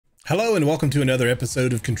Hello and welcome to another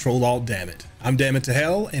episode of Ctrl Alt Dammit. I'm Dammit to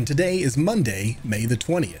Hell, and today is Monday, May the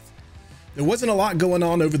 20th. There wasn't a lot going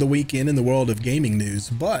on over the weekend in the world of gaming news,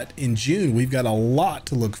 but in June we've got a lot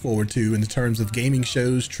to look forward to in terms of gaming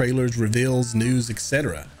shows, trailers, reveals, news,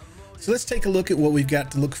 etc. So let's take a look at what we've got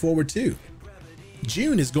to look forward to.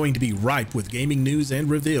 June is going to be ripe with gaming news and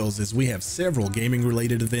reveals as we have several gaming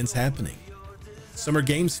related events happening. Summer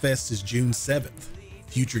Games Fest is June 7th,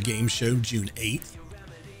 Future Games Show June 8th,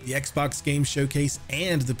 the Xbox Game Showcase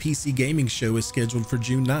and the PC Gaming Show is scheduled for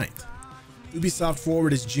June 9th. Ubisoft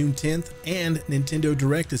Forward is June 10th, and Nintendo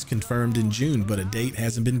Direct is confirmed in June, but a date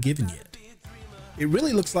hasn't been given yet. It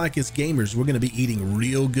really looks like as gamers we're going to be eating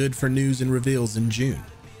real good for news and reveals in June.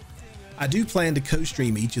 I do plan to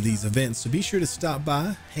co-stream each of these events, so be sure to stop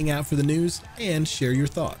by, hang out for the news, and share your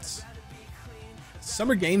thoughts.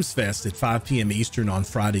 Summer Games Fest at 5 p.m. Eastern on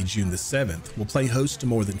Friday, June the 7th will play host to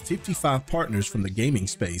more than 55 partners from the gaming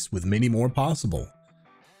space, with many more possible.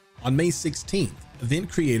 On May 16th,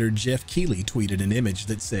 event creator Jeff Keighley tweeted an image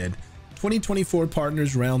that said, 2024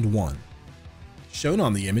 Partners Round 1. Shown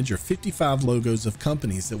on the image are 55 logos of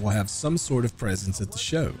companies that will have some sort of presence at the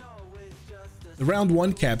show. The Round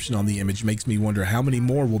 1 caption on the image makes me wonder how many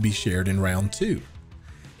more will be shared in Round 2.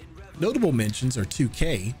 Notable mentions are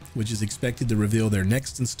 2K, which is expected to reveal their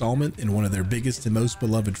next installment in one of their biggest and most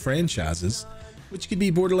beloved franchises, which could be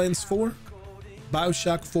Borderlands 4,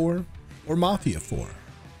 BioShock 4, or Mafia 4.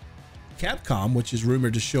 Capcom, which is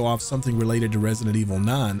rumored to show off something related to Resident Evil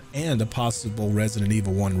 9 and a possible Resident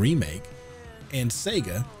Evil 1 remake, and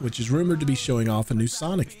Sega, which is rumored to be showing off a new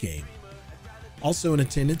Sonic game. Also in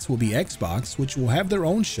attendance will be Xbox, which will have their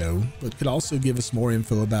own show, but could also give us more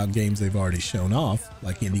info about games they've already shown off,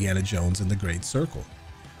 like Indiana Jones and the Great Circle.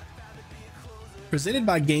 Presented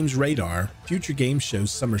by Games Radar, Future Games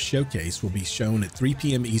Show's Summer Showcase will be shown at 3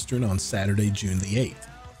 p.m. Eastern on Saturday, June the 8th,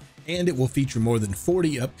 and it will feature more than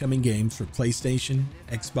 40 upcoming games for PlayStation,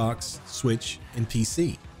 Xbox, Switch, and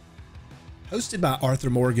PC. Hosted by Arthur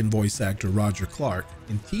Morgan voice actor Roger Clark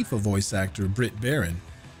and Tifa voice actor Britt Barron,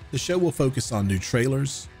 the show will focus on new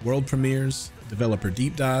trailers, world premieres, developer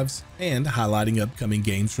deep dives, and highlighting upcoming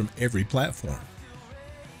games from every platform.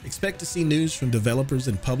 Expect to see news from developers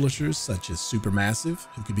and publishers such as Supermassive,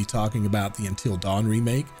 who could be talking about the Until Dawn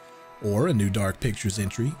remake or a new Dark Pictures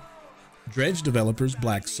entry, Dredge developers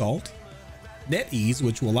Black Salt, NetEase,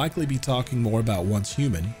 which will likely be talking more about Once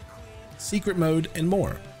Human, Secret Mode, and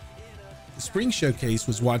more. The Spring Showcase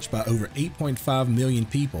was watched by over 8.5 million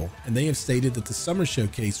people, and they have stated that the Summer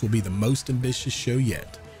Showcase will be the most ambitious show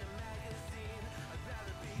yet.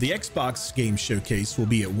 The Xbox Game Showcase will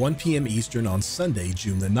be at 1 p.m. Eastern on Sunday,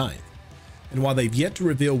 June the 9th. And while they've yet to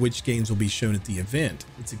reveal which games will be shown at the event,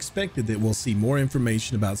 it's expected that we'll see more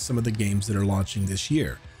information about some of the games that are launching this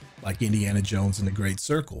year, like Indiana Jones and the Great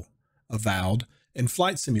Circle, Avowed, and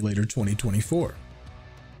Flight Simulator 2024.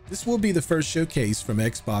 This will be the first showcase from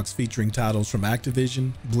Xbox featuring titles from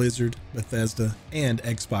Activision, Blizzard, Bethesda, and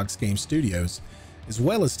Xbox Game Studios, as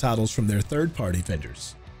well as titles from their third-party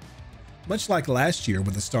vendors. Much like last year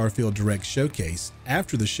with the Starfield Direct showcase,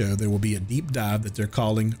 after the show there will be a deep dive that they're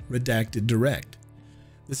calling Redacted Direct.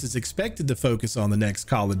 This is expected to focus on the next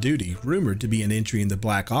Call of Duty, rumored to be an entry in the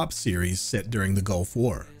Black Ops series set during the Gulf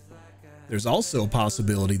War. There's also a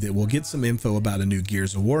possibility that we'll get some info about a new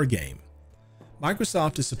Gears of War game.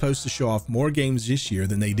 Microsoft is supposed to show off more games this year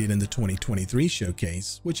than they did in the 2023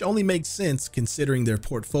 showcase, which only makes sense considering their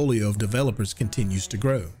portfolio of developers continues to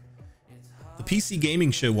grow. The PC Gaming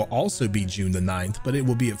Show will also be June the 9th, but it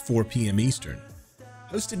will be at 4 p.m. Eastern.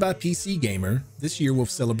 Hosted by PC Gamer, this year will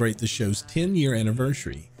celebrate the show's 10-year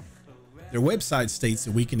anniversary. Their website states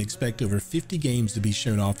that we can expect over 50 games to be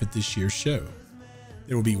shown off at this year's show.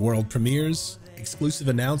 There will be world premieres, exclusive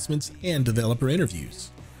announcements, and developer interviews.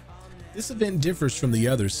 This event differs from the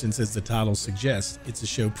others since, as the title suggests, it's a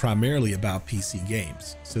show primarily about PC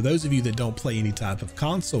games, so those of you that don't play any type of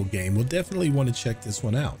console game will definitely want to check this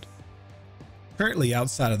one out. Currently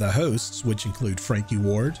outside of the hosts, which include Frankie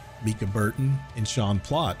Ward, Mika Burton, and Sean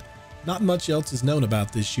Plott, not much else is known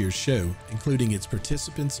about this year's show, including its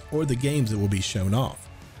participants or the games that will be shown off.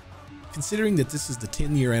 Considering that this is the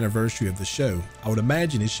 10-year anniversary of the show, I would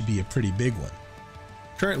imagine it should be a pretty big one.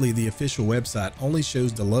 Currently, the official website only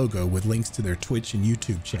shows the logo with links to their Twitch and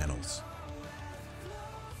YouTube channels.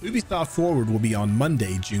 Ubisoft Forward will be on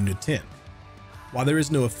Monday, June the 10th. While there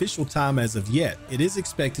is no official time as of yet, it is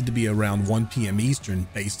expected to be around 1 p.m. Eastern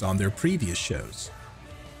based on their previous shows.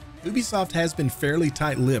 Ubisoft has been fairly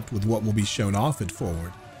tight-lipped with what will be shown off at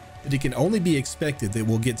Forward, but it can only be expected that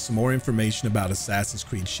we'll get some more information about Assassin's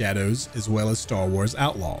Creed Shadows as well as Star Wars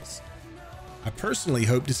Outlaws. I personally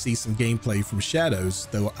hope to see some gameplay from Shadows,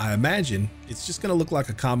 though I imagine it's just going to look like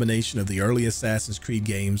a combination of the early Assassin's Creed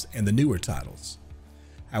games and the newer titles.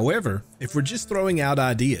 However, if we're just throwing out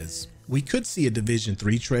ideas, we could see a Division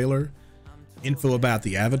 3 trailer, info about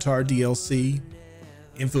the Avatar DLC,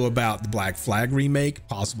 info about the Black Flag remake,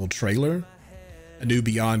 possible trailer, a new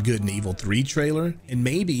Beyond Good and Evil 3 trailer, and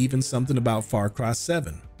maybe even something about Far Cry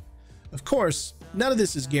 7. Of course, none of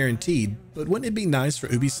this is guaranteed, but wouldn't it be nice for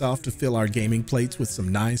Ubisoft to fill our gaming plates with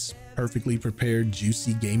some nice, perfectly prepared,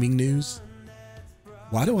 juicy gaming news?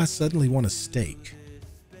 Why do I suddenly want a steak?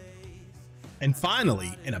 And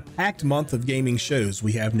finally, in a packed month of gaming shows,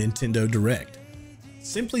 we have Nintendo Direct.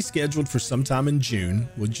 Simply scheduled for sometime in June,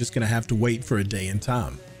 we're just going to have to wait for a day and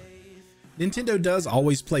time. Nintendo does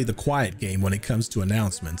always play the quiet game when it comes to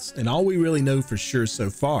announcements, and all we really know for sure so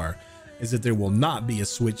far is that there will not be a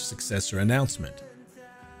Switch successor announcement.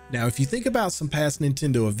 Now, if you think about some past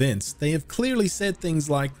Nintendo events, they have clearly said things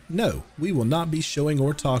like, no, we will not be showing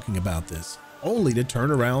or talking about this, only to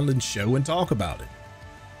turn around and show and talk about it.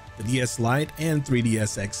 The DS Lite and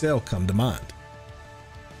 3DS XL come to mind.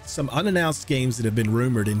 Some unannounced games that have been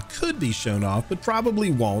rumored and could be shown off but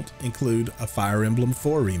probably won't include a Fire Emblem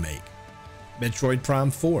 4 remake, Metroid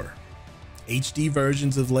Prime 4, HD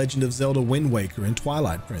versions of Legend of Zelda Wind Waker and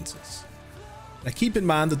Twilight Princess. Now keep in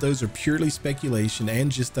mind that those are purely speculation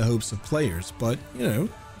and just the hopes of players, but you know,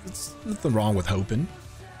 it's nothing wrong with hoping.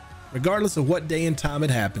 Regardless of what day and time it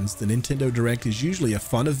happens, the Nintendo Direct is usually a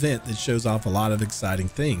fun event that shows off a lot of exciting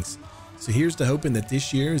things. So here's to hoping that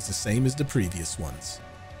this year is the same as the previous ones.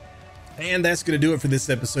 And that's going to do it for this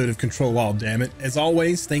episode of Ctrl Alt, dammit. As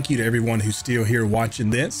always, thank you to everyone who's still here watching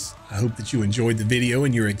this. I hope that you enjoyed the video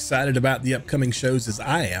and you're excited about the upcoming shows as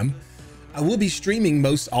I am. I will be streaming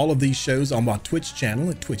most all of these shows on my Twitch channel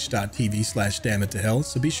at twitch.tv/dammittohell,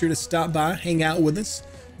 so be sure to stop by, hang out with us,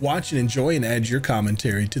 watch and enjoy, and add your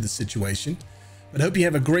commentary to the situation. But I hope you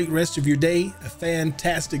have a great rest of your day, a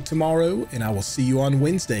fantastic tomorrow, and I will see you on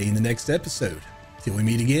Wednesday in the next episode. Till we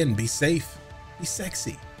meet again, be safe, be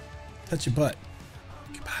sexy, touch your butt.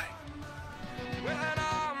 Goodbye.